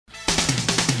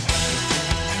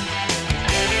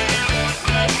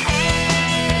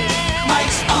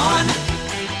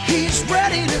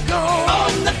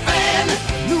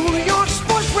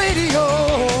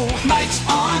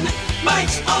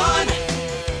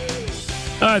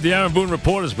All right, the Aaron Boone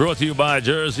Report is brought to you by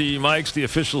Jersey Mike's, the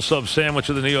official sub sandwich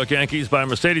of the New York Yankees, by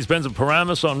Mercedes-Benz of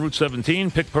Paramus on Route 17.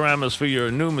 Pick Paramus for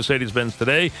your new Mercedes-Benz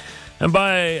today. And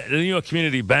by the New York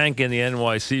Community Bank and the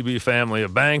NYCB family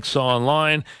of banks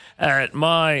online at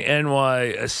mynycb.com.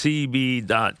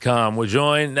 We're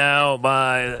joined now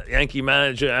by Yankee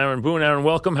manager Aaron Boone. Aaron,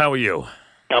 welcome. How are you?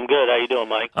 I'm good. How you doing,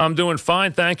 Mike? I'm doing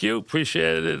fine, thank you.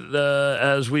 Appreciate it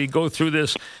as we go through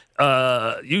this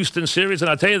Houston series. And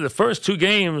I'll tell you, the first two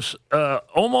games,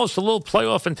 almost a little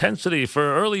playoff intensity.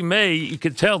 For early May, you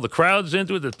could tell the crowd's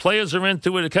into it, the players are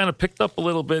into it. It kind of picked up a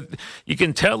little bit. You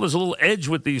can tell there's a little edge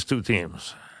with these two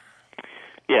teams.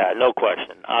 Yeah, no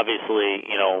question. Obviously,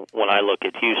 when I look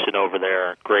at Houston over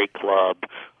there, great club,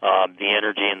 the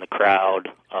energy in the crowd,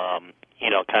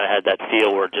 kind of had that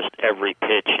feel where just every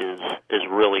pitch is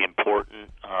really important.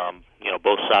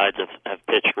 Both sides have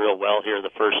pitched real well here the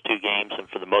first two games, and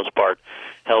for the most part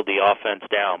held the offense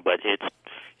down. But it's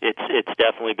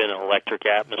definitely been an electric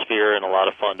atmosphere and a lot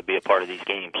of fun to be a part of these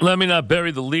games. Let me not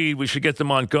bury the lead. We should get to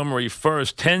Montgomery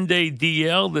first. 10-day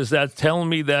DL. Does that tell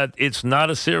me that it's not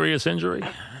a serious injury?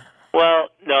 Well,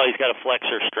 no, he's got a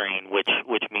flexor strain, which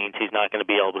means he's not going to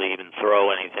be able to even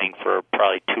throw anything for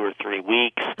probably 2 or 3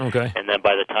 weeks. Okay. And then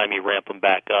by the time you ramp him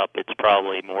back up, it's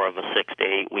probably more of a 6 to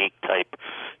 8 week type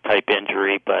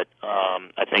injury. But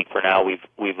I think for now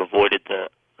we've avoided the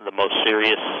most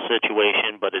serious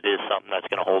situation, but it is something that's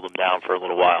going to hold him down for a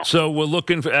little while. So we're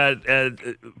looking at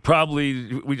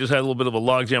probably we just had a little bit of a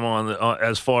logjam on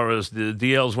as far as the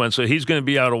DLs went. So he's going to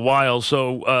be out a while.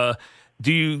 So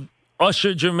do you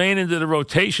usher Jermaine into the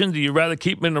rotation? Do you rather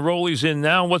keep him in the role he's in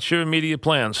now? What's your immediate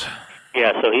plans?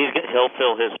 Yeah, so he'll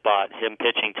fill his spot. Him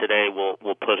pitching today will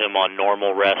put him on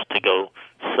normal rest to go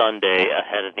Sunday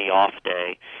ahead of the off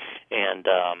day. And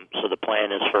so the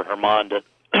plan is for Herman to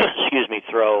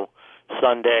throw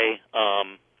Sunday.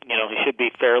 He should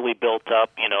be fairly built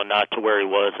up, not to where he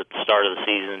was at the start of the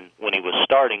season when he was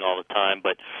starting all the time,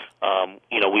 but,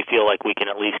 we feel like we can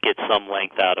at least get some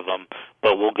length out of him,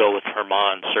 but we'll go with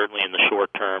Herman certainly in the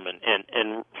short term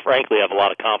and frankly have a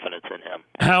lot of confidence in him.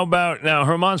 How about, now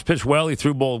Herman's pitched well, he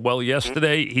threw ball well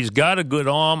yesterday, He's got a good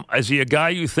arm. Is he a guy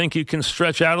you think you can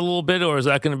stretch out a little bit, or is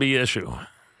that going to be an issue?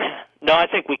 No, I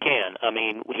think we can. I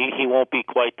mean, he won't be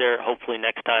quite there. Hopefully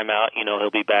next time out,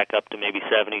 he'll be back up to maybe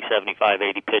 70, 75,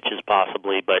 80 pitches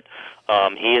possibly. But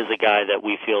he is a guy that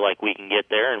we feel like we can get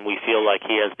there, and we feel like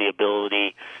he has the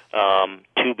ability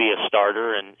to be a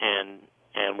starter, and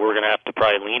we're going to have to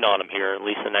probably lean on him here at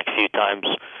least the next few times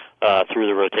through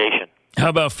the rotation. How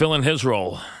about filling his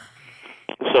role?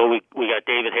 So we got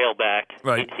David Hale back.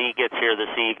 Right. He gets here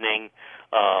this evening.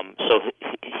 So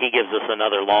he gives us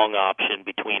another long option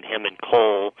between him and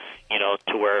Cole,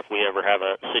 to where if we ever have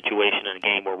a situation in a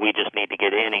game where we just need to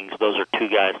get innings, those are two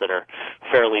guys that are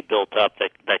fairly built up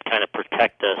that kind of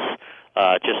protect us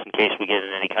just in case we get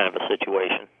in any kind of a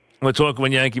situation. We're talking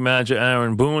with Yankee manager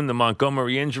Aaron Boone, the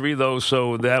Montgomery injury, though,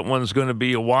 so that one's going to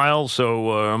be a while. So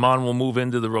Herman will move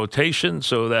into the rotation,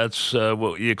 so that's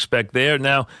what you expect there.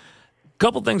 Now,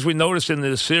 couple things we noticed in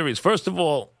this series. First of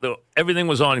all, everything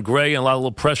was on Gray and a lot of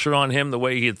little pressure on him, the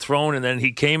way he had thrown, and then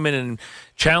he came in and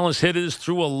challenged hitters,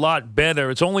 threw a lot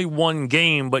better. It's only one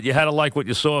game, but you had to like what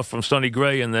you saw from Sonny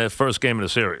Gray in the first game of the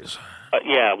series.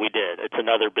 Yeah, we did. It's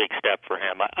another big step for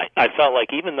him. I felt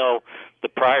like even though the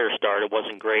prior start, it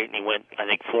wasn't great, and he went, I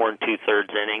think, 4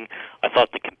 2/3 inning, I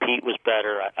thought the compete was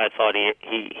better. I thought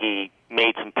he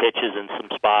made some pitches in some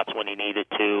spots when he needed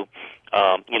to.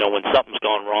 When something's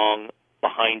gone wrong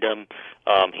behind him,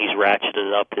 he's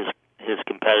ratcheted up his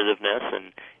competitiveness,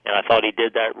 and I thought he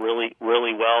did that really,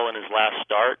 really well in his last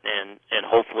start, and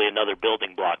hopefully another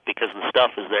building block, because the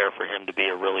stuff is there for him to be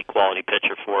a really quality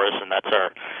pitcher for us, and that's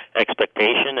our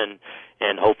expectation,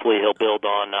 and hopefully he'll build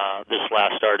on this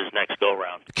last start, his next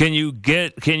go-round. Can you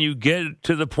get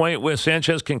to the point where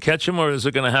Sanchez can catch him, or is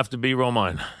it going to have to be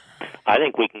Romine? I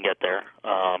think we can get there.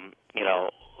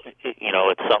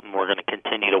 It's something we're going to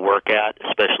continue to work at,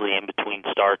 especially in between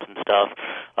starts and stuff.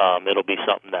 It'll be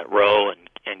something that Roe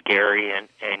and Gary and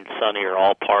Sonny are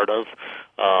all part of.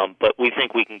 But we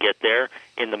think we can get there.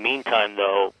 In the meantime,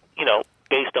 though,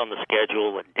 based on the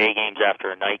schedule and day games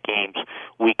after night games,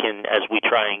 we can, as we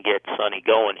try and get Sonny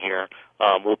going here,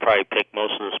 we'll probably pick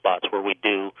most of the spots where we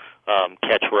do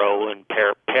catch Roe and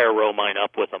pair Romine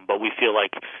up with them. But we feel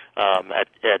like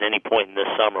at any point in this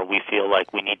summer, we feel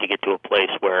like we need to get to a place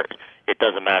where it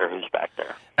doesn't matter who's back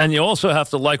there. And you also have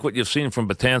to like what you've seen from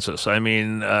Betances. I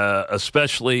mean,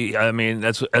 especially,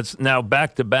 that's now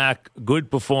back-to-back good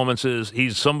performances.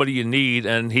 He's somebody you need,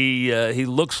 and he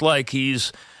looks like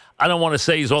he's, I don't want to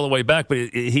say he's all the way back, but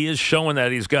he is showing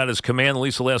that he's got his command, at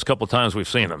least the last couple of times we've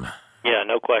seen him. Yeah,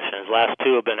 no question. His last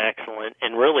two have been excellent,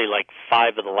 and really like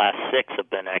 5 of the last 6 have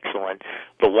been excellent.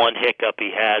 The one hiccup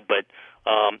he had, but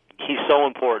he's so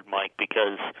important, Mike,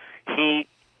 because he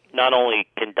not only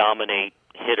can dominate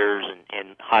hitters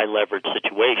in high leverage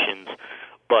situations,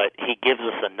 but he gives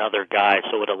us another guy,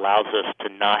 so it allows us to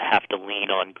not have to lean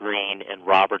on Green and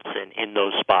Robertson in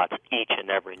those spots each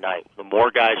and every night. The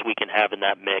more guys we can have in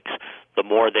that mix, the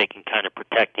more they can kind of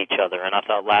protect each other. And I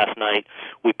thought last night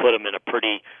we put him in a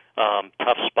pretty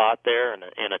tough spot there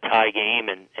in a tie game,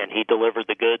 and he delivered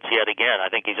the goods yet again. I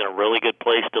think he's in a really good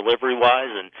place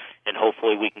delivery-wise, and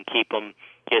hopefully we can keep him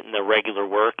getting the regular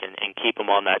work and keep him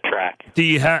on that track. Do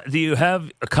you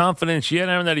have a confidence yet,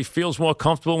 Aaron, that he feels more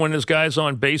comfortable when his guy's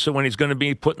on base or when he's going to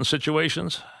be put in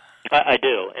situations? I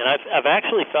do, and I've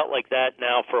actually felt like that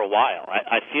now for a while.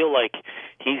 I feel like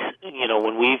he's,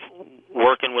 when we've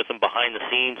working with him behind the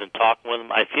scenes and talking with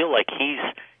him, I feel like he's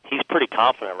pretty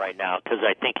confident right now because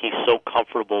I think he's so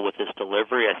comfortable with his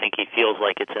delivery. I think he feels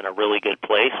like it's in a really good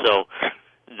place. So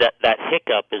that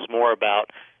hiccup is more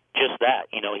about just that.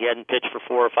 He hadn't pitched for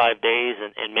 4 or 5 days,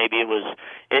 and maybe it was,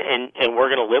 and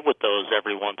we're going to live with those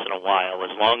every once in a while.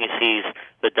 As long as he's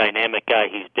the dynamic guy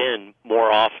he's been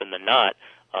more often than not,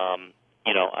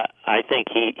 I think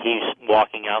he's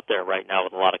walking out there right now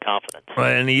with a lot of confidence.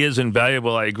 Right, and he is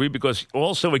invaluable, I agree, because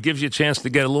also it gives you a chance to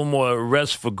get a little more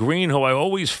rest for Green, who I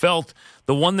always felt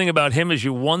the one thing about him is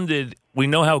you wondered, we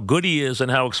know how good he is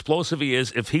and how explosive he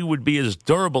is, if he would be as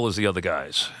durable as the other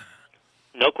guys.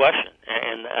 No question.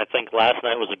 And I think last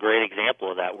night was a great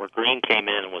example of that, where Green came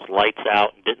in and was lights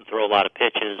out and didn't throw a lot of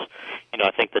pitches. I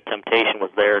think the temptation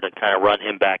was there to kind of run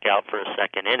him back out for a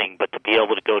second inning, but to be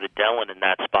able to go to Dellin in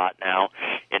that spot now,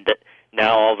 and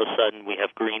now all of a sudden we have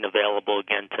Green available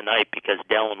again tonight because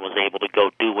Dellin was able to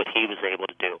go do what he was able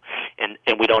to do. And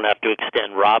we don't have to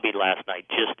extend Robbie last night,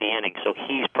 just the inning, so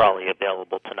he's probably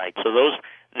available tonight. So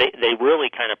they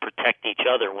really kind of protect each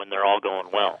other when they're all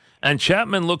going well. And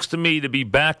Chapman looks to me to be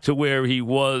back to where he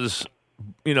was,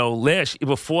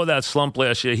 before that slump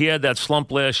last year. He had that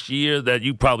slump last year that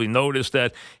you probably noticed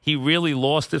that he really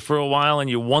lost it for a while, and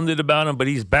you wondered about him. But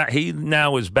he's back. He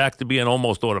now is back to being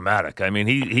almost automatic. I mean,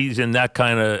 he's in that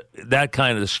kind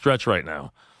of stretch right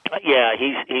now. Yeah,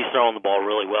 he's throwing the ball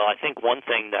really well. I think one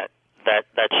thing that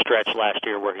stretch last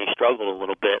year where he struggled a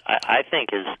little bit, I think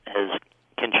has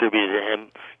contributed to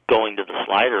him going to the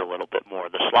slider a little bit more.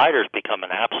 The slider's become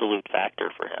an absolute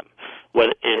factor for him.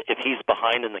 If he's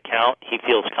behind in the count, he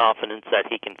feels confidence that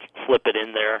he can flip it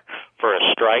in there for a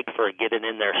strike, for a get it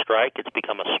in there strike. It's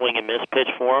become a swing and miss pitch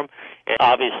for him. And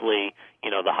obviously,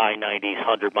 the high 90s,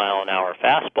 100-mile-an-hour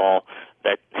fastball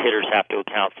that hitters have to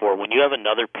account for. When you have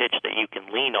another pitch that you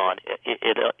can lean on,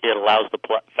 it allows the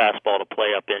fastball to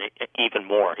play up in it even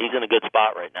more. He's in a good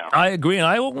spot right now. I agree, and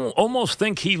I almost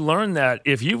think he learned that.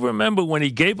 If you remember when he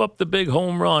gave up the big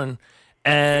home run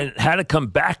and had to come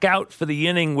back out for the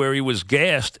inning where he was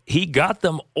gassed, he got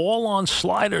them all on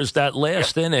sliders that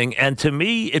last inning. And to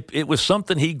me, it was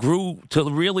something he grew to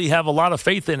really have a lot of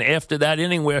faith in after that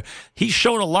inning where he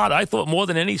showed a lot, I thought, more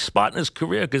than any spot in his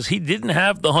career because he didn't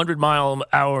have the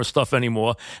 100-mile-an-hour stuff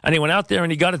anymore. And he went out there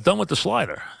and he got it done with the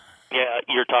slider. Yeah,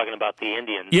 you're talking about the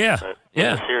Indians. Yeah.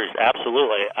 The series.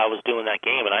 Absolutely. I was doing that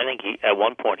game, and I think at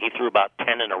one point he threw about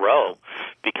 10 in a row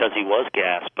because he was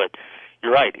gassed. But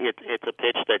you're right. It's a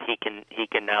pitch that he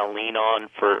can now lean on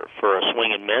for a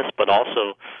swing and miss, but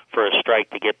also for a strike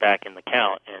to get back in the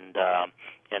count. And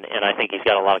I think he's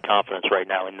got a lot of confidence right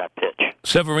now in that pitch.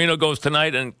 Severino goes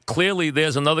tonight, and clearly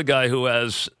there's another guy who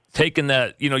has taken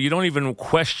that. You don't even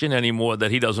question anymore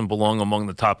that he doesn't belong among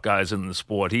the top guys in the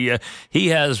sport. He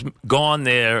has gone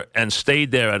there and stayed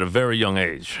there at a very young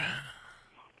age.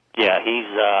 Yeah,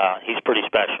 he's pretty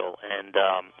special, and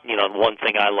one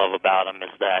thing I love about him is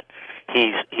that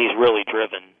he's really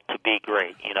driven to be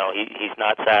great. He's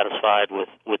not satisfied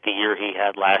with the year he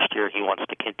had last year. He wants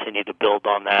to continue to build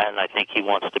on that, and I think he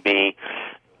wants to be,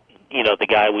 the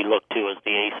guy we look to as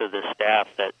the ace of this staff,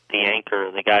 that the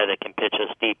anchor, the guy that can pitch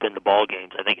us deep into ball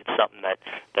games. I think it's something that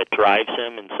drives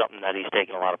him and something that he's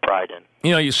taking a lot of pride in.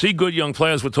 You see good young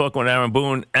players. We're talking with Aaron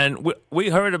Boone, and we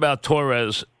heard about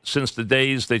Torres since the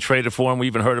days they traded for him. We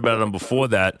even heard about him before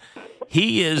that.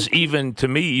 He is, even to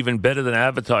me, even better than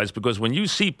advertised, because when you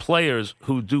see players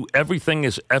who do everything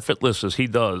as effortless as he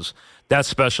does, that's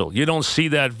special. You don't see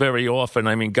that very often.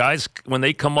 I mean, guys, when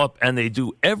they come up and they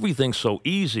do everything so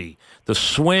easy, the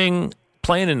swing,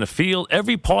 playing in the field,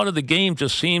 every part of the game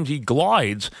just seems he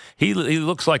glides. He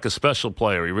looks like a special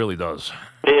player. He really does.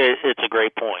 It's a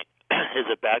great point. His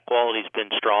at-bat quality's been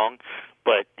strong,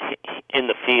 but in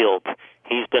the field,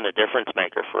 he's been a difference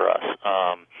maker for us.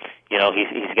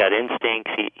 He's got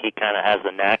instincts. He kind of has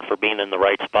the knack for being in the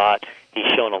right spot. He's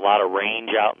shown a lot of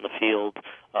range out in the field.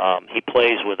 He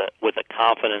plays with a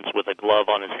confidence, with a glove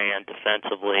on his hand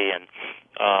defensively, and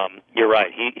you're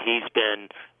right. He's been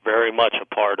very much a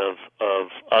part of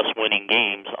us winning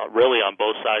games, really on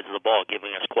both sides of the ball,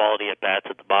 giving us quality at bats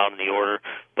at the bottom of the order,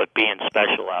 but being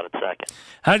special out at second.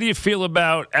 How do you feel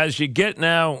about, as you get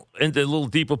now into a little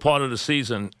deeper part of the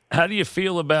season, how do you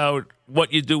feel about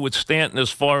what you do with Stanton as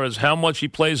far as how much he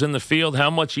plays in the field, how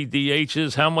much he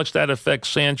DHs, how much that affects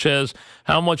Sanchez,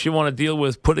 how much you want to deal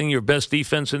with putting your best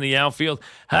defense in the outfield?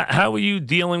 How are you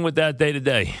dealing with that day to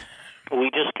day?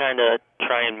 We just kind of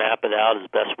try and map it out as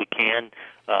best we can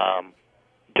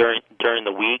during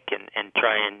the week, and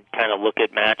try and kind of look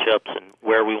at matchups and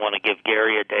where we want to give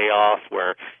Gary a day off,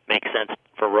 where it makes sense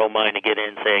for Romine to get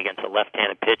in, say, against a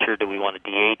left-handed pitcher. Do we want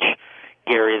to DH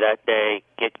Gary that day,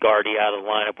 get Gardy out of the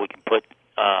lineup? We can put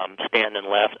Stanton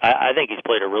left. I think he's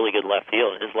played a really good left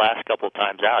field. His last couple of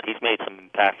times out, he's made some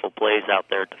impactful plays out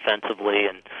there defensively,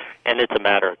 and it's a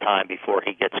matter of time before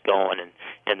he gets going,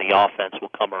 and the offense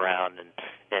will come around,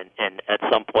 and at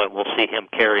some point we'll see him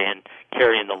carrying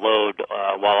the load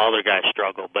while other guys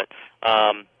struggle. But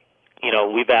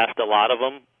we've asked a lot of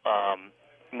them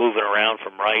moving around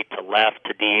from right to left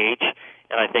to DH,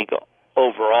 and I think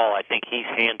overall, I think he's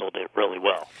handled it really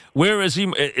well. Where is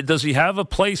he? Does he have a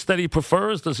place that he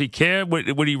prefers? Does he care?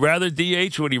 Would he rather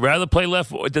DH? Would he rather play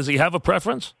left? Does he have a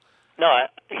preference? No,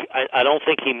 I don't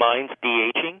think he minds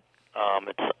DHing.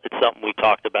 It's something we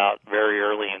talked about very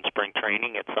early in spring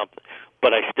training. It's something,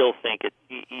 but I still think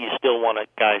you still want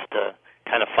guys to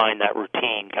kind of find that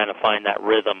routine, kind of find that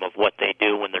rhythm of what they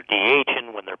do when they're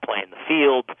DHing, when they're playing the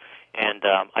field. And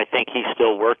I think he's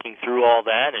still working through all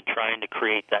that and trying to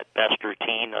create that best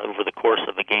routine over the course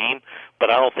of a game. But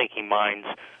I don't think he minds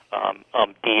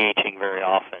DHing very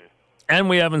often. And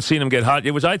we haven't seen him get hot,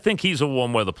 which I think he's a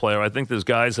warm weather player. I think there's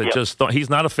guys that just thought he's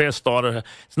not a fast starter.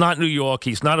 It's not New York.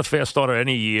 He's not a fast starter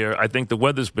any year. I think the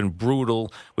weather's been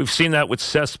brutal. We've seen that with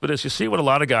Cespedes. You see with a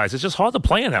lot of guys. It's just hard to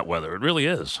play in that weather. It really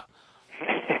is.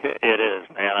 It is,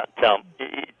 man.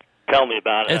 Tell me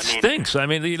about it. It stinks. I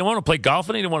mean, you don't want to play golf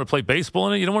in it. You don't want to play baseball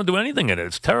in it. You don't want to do anything in it.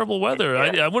 It's terrible weather.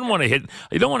 Yeah. I wouldn't want to hit.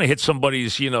 You don't want to hit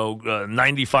somebody's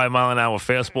 95-mile-an-hour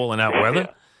fastball in that weather.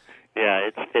 Yeah,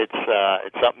 it's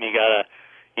something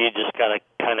you just gotta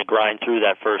kind of grind through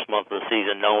that first month of the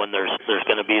season, knowing there's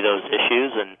going to be those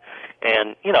issues,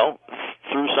 and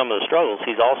through some of the struggles,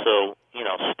 he's also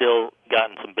still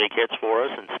gotten some big hits for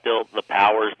us, and still the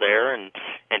power's there, and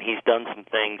he's done some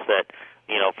things that.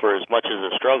 For as much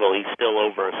as a struggle, he's still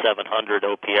over a 700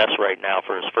 OPS right now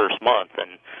for his first month,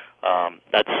 and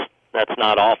that's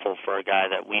not awful for a guy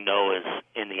that we know is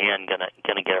in the end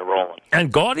gonna get it rolling.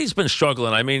 And Gardy's been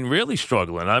struggling. I mean, really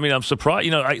struggling. I mean, I'm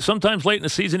surprised. Sometimes late in the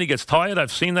season he gets tired.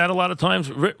 I've seen that a lot of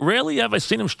times. Rarely have I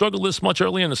seen him struggle this much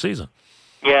early in the season.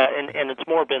 Yeah, and it's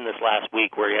more been this last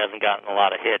week where he hasn't gotten a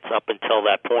lot of hits. Up until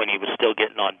that point, he was still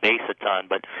getting on base a ton,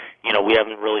 but we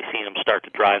haven't really seen him start to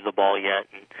drive the ball yet.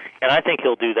 And I think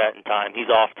he'll do that in time. He's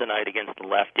off tonight against the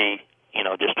lefty.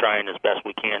 Just trying as best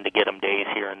we can to get him days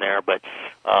here and there, but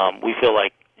we feel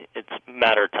like it's a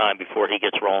matter of time before he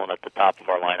gets rolling at the top of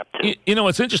our lineup, too.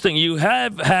 It's interesting. You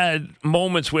have had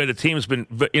moments where the team's been,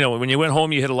 when you went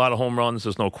home, you hit a lot of home runs.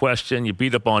 There's no question. You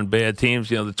beat up on bad teams.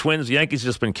 The Twins, the Yankees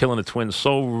just been killing the Twins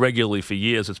so regularly for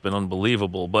years. It's been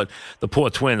unbelievable. But the poor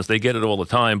Twins, they get it all the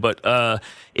time. But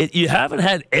you haven't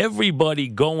had everybody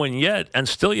going yet, and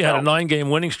still you had a 9-game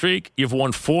winning streak. You've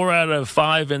won 4 out of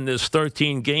 5 in this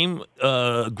 13-game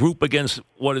group against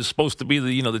what is supposed to be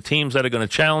the teams that are going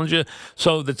to challenge you.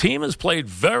 So the team has played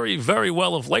very, very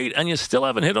well of late, and you still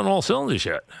haven't hit on all cylinders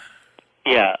yet.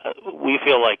 Yeah, we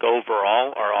feel like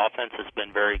overall our offense has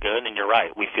been very good, and you're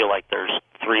right. We feel like there's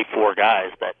 3-4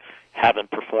 guys that haven't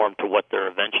performed to what they're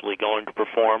eventually going to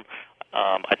perform.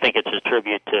 I think it's a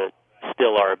tribute to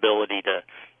still our ability to,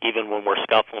 even when we're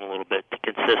scuffling a little bit, to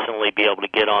consistently be able to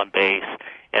get on base,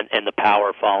 and the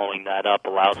power following that up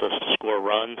allows us to score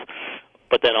runs.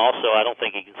 But then also, I don't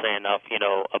think you can say enough,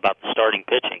 about the starting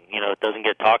pitching. It doesn't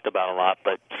get talked about a lot,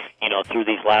 but, through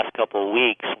these last couple of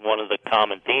weeks, one of the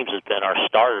common themes has been our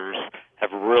starters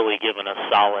have really given us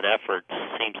solid efforts,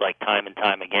 seems like time and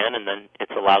time again, and then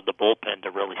it's allowed the bullpen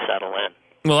to really settle in.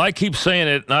 Well, I keep saying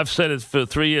it, and I've said it for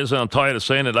 3 years, and I'm tired of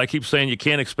saying it. I keep saying you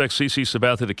can't expect CC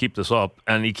Sabathia to keep this up,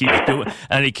 and he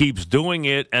keeps doing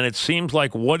it. And it seems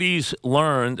like what he's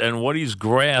learned and what he's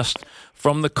grasped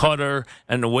from the cutter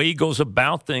and the way he goes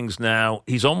about things now,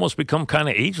 he's almost become kind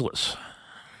of ageless.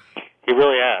 He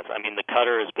really has. I mean, the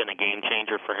cutter has been a game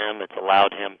changer for him. It's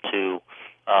allowed him to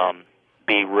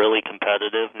be really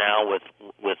competitive now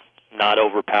with not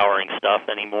overpowering stuff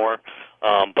anymore.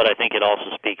 But I think it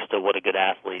also speaks to what a good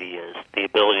athlete he is. The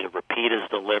ability to repeat his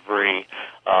delivery,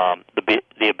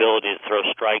 the ability to throw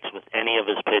strikes with any of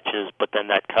his pitches, but then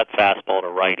that cut fastball to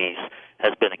righties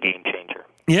has been a game changer.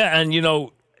 Yeah,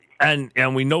 and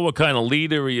and we know what kind of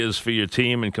leader he is for your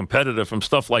team and competitor from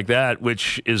stuff like that,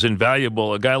 which is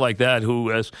invaluable. A guy like that who,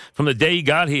 has, from the day he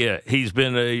got here, he's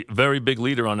been a very big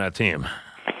leader on that team.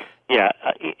 Yeah,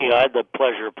 I had the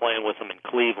pleasure of playing with him in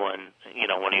Cleveland,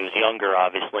 when he was younger,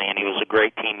 obviously, and he was a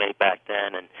great teammate back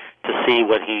then. And to see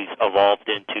what he's evolved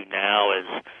into now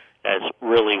as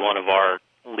really one of our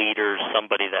leaders,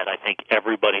 somebody that I think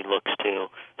everybody looks to,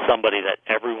 somebody that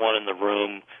everyone in the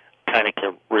room kind of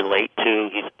can relate to.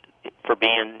 For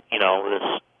being,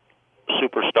 this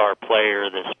superstar player,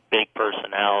 this big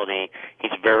personality,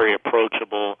 he's very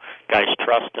approachable. Guys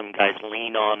trust him, guys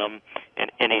lean on him,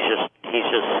 and he's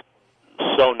just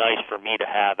so nice for me to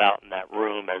have out in that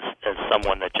room as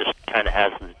someone that just kind of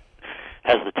has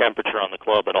the temperature on the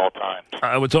club at all times.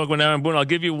 I would talk with Aaron Boone. I'll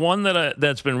give you one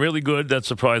that's been really good that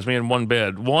surprised me, and one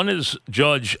bad. One is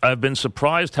Judge. I've been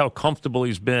surprised how comfortable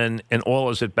he's been in all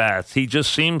his at-bats. He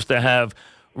just seems to have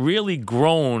really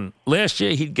grown. Last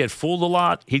year, he'd get fooled a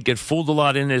lot. He'd get fooled a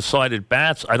lot in his side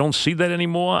at-bats. I don't see that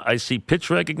anymore. I see pitch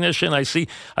recognition. I see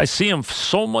him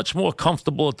so much more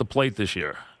comfortable at the plate this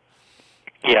year.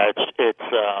 Yeah, I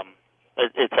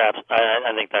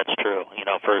think that's true.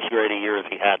 For as great a year as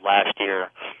he had last year,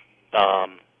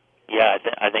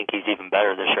 I think he's even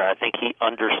better this year. I think he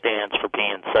understands, for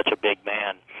being such a big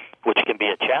man, which can be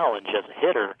a challenge as a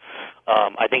hitter.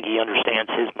 I think he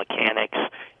understands his mechanics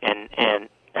and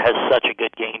has such a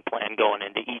good game plan going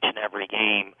into each and every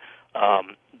game.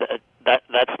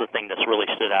 That's the thing that's really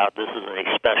stood out. This is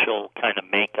a special kind of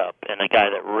makeup, and a guy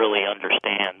that really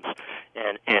understands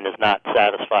and is not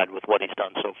satisfied with what he's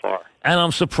done so far. And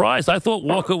I'm surprised. I thought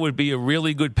Walker would be a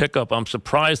really good pickup. I'm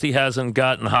surprised he hasn't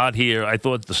gotten hot here. I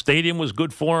thought the stadium was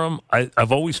good for him.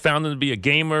 I've always found him to be a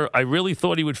gamer. I really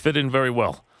thought he would fit in very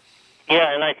well.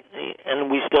 Yeah,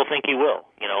 and we still think he will.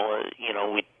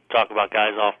 We talk about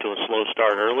guys off to a slow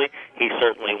start early. He's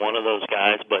certainly one of those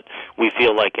guys, but we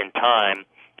feel like in time,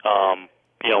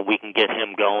 we can get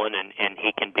him going, and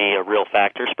he can be a real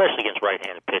factor, especially against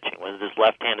right-handed pitching. With his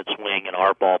left-handed swing in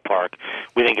our ballpark,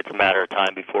 we think it's a matter of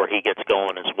time before he gets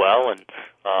going as well. And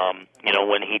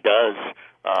when he does,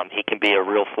 he can be a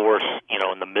real force,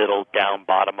 in the middle, down,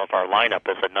 bottom of our lineup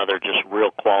as another just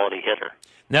real quality hitter.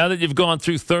 Now that you've gone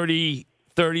through 30,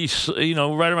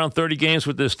 right around 30 games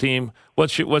with this team,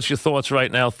 what's your thoughts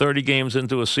right now? 30 games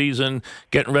into a season,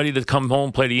 getting ready to come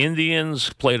home, play the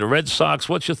Indians, play the Red Sox.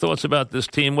 What's your thoughts about this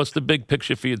team? What's the big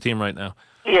picture for your team right now?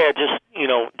 Yeah, just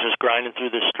grinding through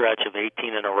this stretch of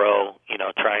 18 in a row,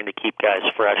 trying to keep guys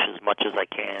fresh as much as I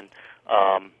can.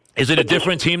 Is it a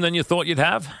different team than you thought you'd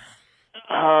have?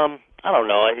 I don't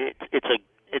know.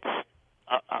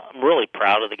 I'm really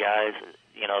proud of the guys.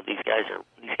 These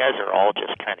guys are all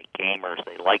just kind of gamers.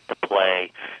 They like to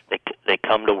play. They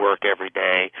come to work every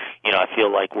day. I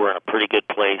feel like we're in a pretty good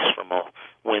place from a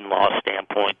win-loss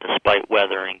standpoint,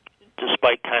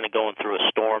 despite kind of going through a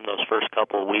storm those first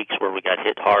couple of weeks where we got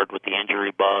hit hard with the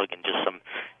injury bug and just some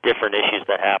different issues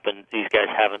that happened. These guys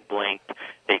haven't blinked.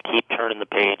 They keep turning the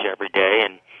page every day,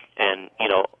 and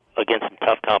against some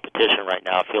tough competition right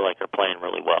now, I feel like they're playing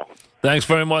really well. Thanks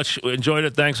very much. Enjoyed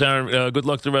it. Thanks, Aaron. Good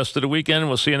luck the rest of the weekend.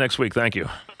 We'll see you next week. Thank you.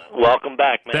 Welcome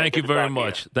back, man. Thank you very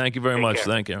much. Thank you very much.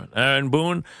 Thank you, Aaron. Aaron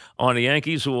Boone on the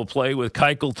Yankees, who will play with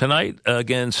Keuchel tonight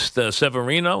against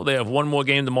Severino. They have one more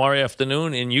game tomorrow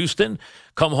afternoon in Houston.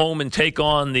 Come home and take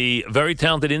on the very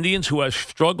talented Indians, who have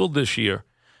struggled this year.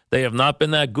 They have not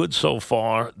been that good so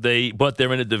far. But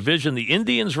they're in a division. The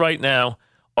Indians right now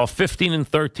are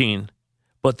 15-13.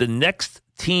 But the next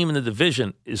team in the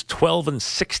division is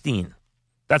 12-16.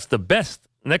 That's the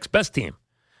next best team,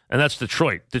 and that's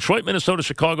Detroit. Detroit, Minnesota,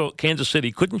 Chicago, Kansas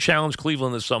City couldn't challenge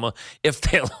Cleveland this summer. If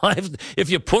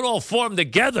you put all four of them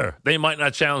together, they might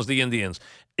not challenge the Indians.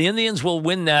 The Indians will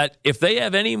win that. If they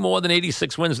have any more than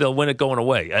 86 wins, they'll win it going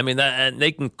away. I mean, and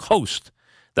they can coast.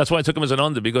 That's why I took them as an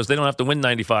under, because they don't have to win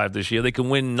 95 this year. They can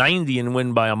win 90 and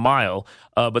win by a mile,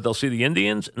 but they'll see the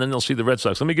Indians, and then they'll see the Red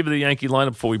Sox. Let me give you the Yankee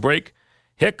lineup before we break.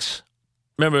 Hicks,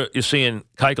 remember, you're seeing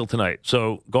Keuchel tonight.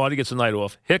 So Gardy gets the night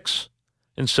off. Hicks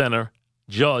in center.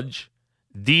 Judge.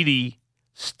 Didi.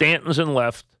 Stanton's in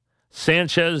left.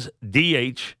 Sanchez,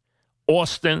 DH.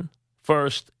 Austin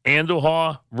first.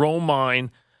 Andujar, Romine,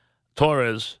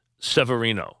 Torres,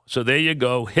 Severino. So there you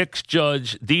go. Hicks,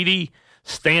 Judge, Didi,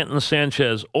 Stanton,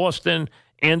 Sanchez, Austin,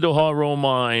 Andujar,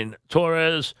 Romine,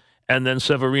 Torres, and then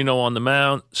Severino on the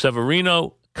mound.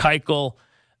 Severino, Keuchel,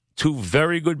 two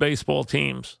very good baseball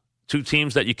teams. Two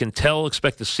teams that you can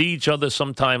expect to see each other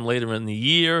sometime later in the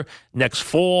year, next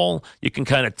fall. You can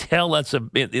kind of tell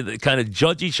kind of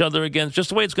judge each other against, just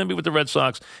the way it's going to be with the Red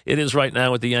Sox. It is right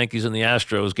now with the Yankees and the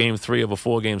Astros, game 3 of a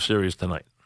 4-game series tonight.